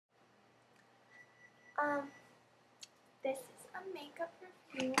Um, this is a makeup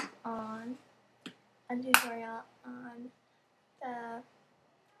review on a tutorial on the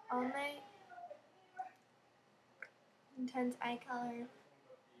Almay Intense Eye Color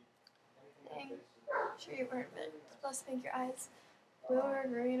thing. I'm sure you've heard of it. It's supposed to make your eyes blue or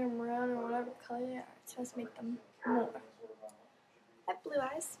green or brown or whatever color they are. It's supposed to make them more. I have blue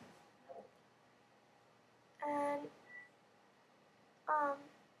eyes. And,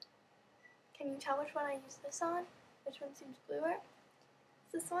 can you tell which one I use this on? Which one seems bluer?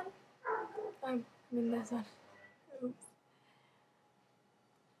 Is this one? I mean this one. Oops.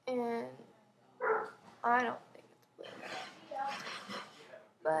 And I don't think it's blue.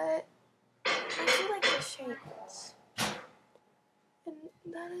 But I do like the shades. And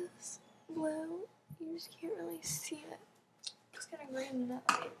that is blue. You just can't really see it. It's kind of green in that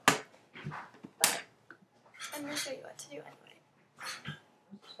light. But I'm going to show you what to do anyway.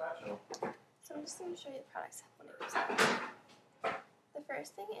 So I'm just going to show you the products I want to use them. The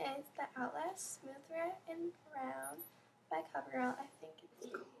first thing is the Outlast Smooth Red and Brown by CoverGirl. I think it's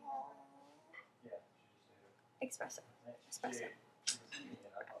called Espresso.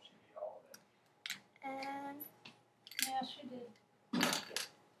 And yeah, she did.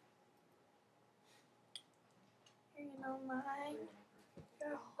 You're gonna line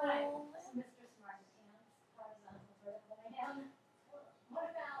your whole lip. Mr. Smart and what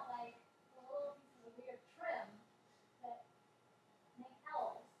about like the little pieces of weird trim that make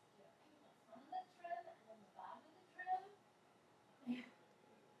owls? On the trim and then the bottom of the trim?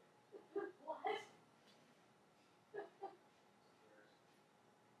 What?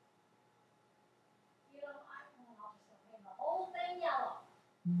 You know, I want to just paint the whole thing yellow.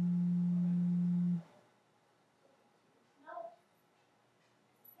 No.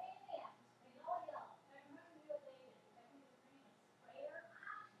 Paint the atmosphere, all yellow. I remember the other day that you were bringing a sprayer.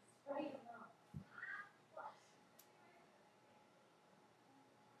 Spray them out. What?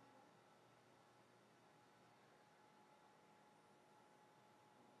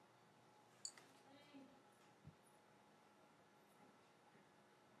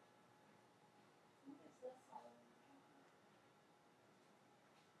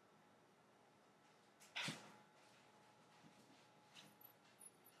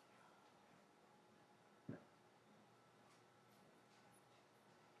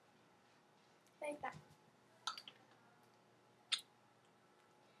 Like that.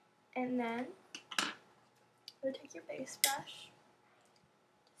 And then you'll take your base brush.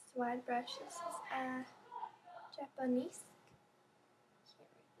 Just a wide brush. This is a Japanese. Can't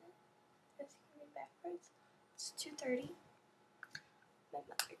read it. It's going backwards. It's 230. My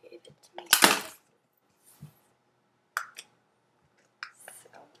mother gave it to me. So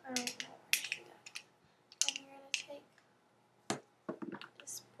I don't know where she got it. And you're going to take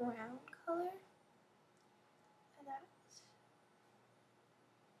this brown color. And that's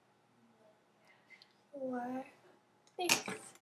for face.